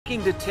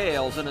shocking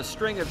details in a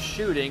string of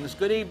shootings.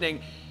 Good evening.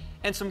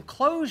 And some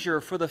closure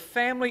for the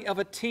family of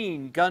a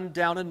teen gunned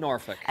down in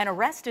Norfolk. An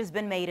arrest has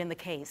been made in the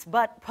case,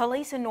 but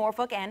police in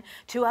Norfolk and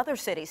 2 other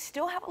cities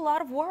still have a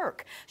lot of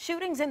work.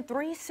 Shootings in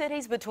 3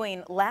 cities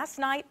between last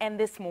night and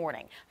this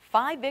morning.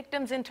 5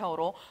 victims in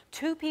total,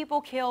 2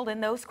 people killed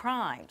in those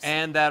crimes.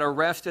 And that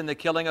arrest in the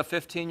killing of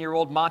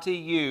 15-year-old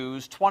Monty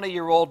Hughes,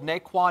 20-year-old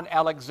Naquan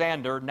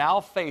Alexander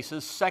now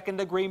faces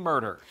second-degree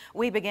murder.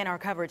 We begin our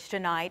coverage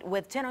tonight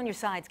with 10 on your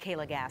side's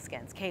Kayla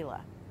Gaskins.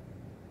 Kayla.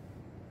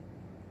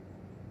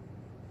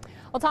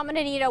 Well, Tom and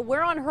Anita,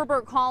 we're on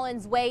Herbert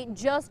Collins Way,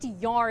 just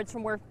yards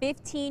from where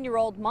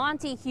 15-year-old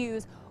Monty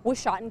Hughes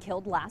was shot and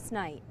killed last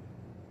night.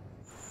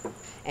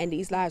 And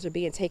these lives are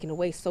being taken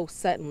away so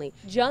suddenly.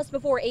 Just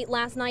before 8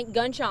 last night,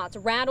 gunshots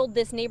rattled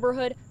this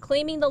neighborhood,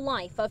 claiming the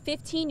life of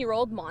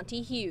 15-year-old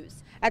Monty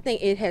Hughes. I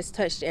think it has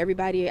touched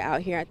everybody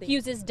out here.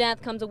 Hughes's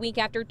death comes a week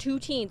after 2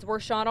 teens were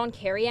shot on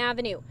Cary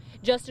Avenue,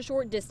 just a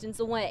short distance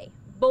away.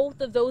 Both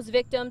of those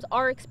victims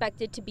are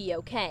expected to be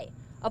okay.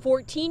 A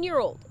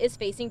 14-year-old is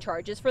facing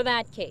charges for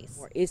that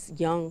case. It's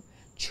young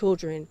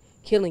children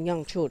killing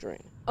young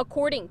children.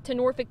 According to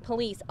Norfolk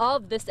police,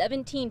 of the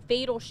 17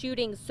 fatal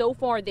shootings so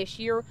far this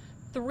year,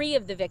 3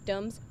 of the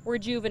victims were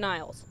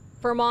juveniles.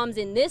 For moms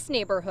in this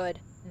neighborhood,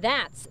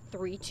 that's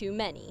 3 too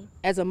many.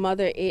 As a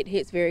mother, it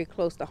hits very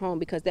close to home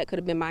because that could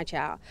have been my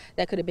child.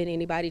 That could have been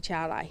anybody's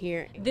child out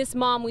here. This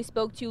mom we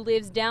spoke to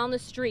lives down the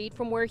street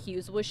from where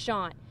Hughes was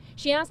shot.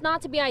 She asked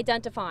not to be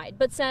identified,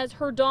 but says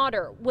her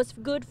daughter was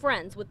good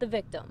friends with the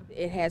victim.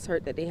 It has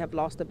hurt that they have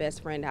lost a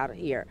best friend out of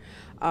here,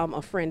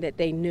 a friend that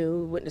they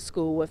knew, went to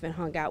school with and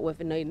hung out with,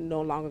 and they're no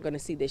longer going to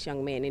see this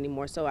young man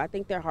anymore. So I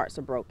think their hearts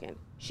are broken.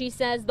 She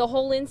says the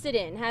whole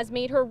incident has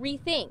made her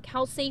rethink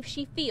how safe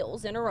she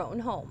feels in her own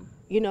home.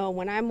 You know,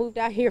 when I moved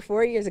out here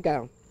 4 years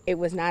ago, it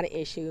was not an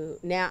issue.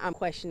 Now I'm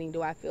questioning,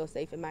 do I feel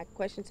safe? And my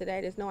question to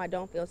that is no, I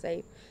don't feel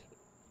safe.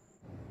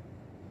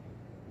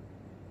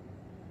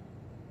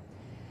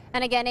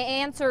 And again,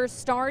 answers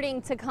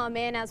starting to come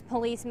in as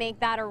police make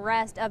that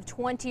arrest of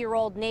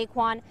 20-year-old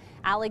Naquan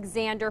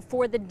Alexander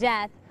for the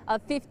death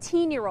of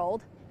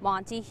 15-year-old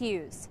Monty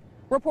Hughes.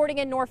 Reporting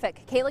in Norfolk,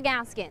 Kayla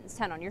Gaskins,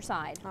 10 on your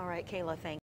side. All right, Kayla, thank you.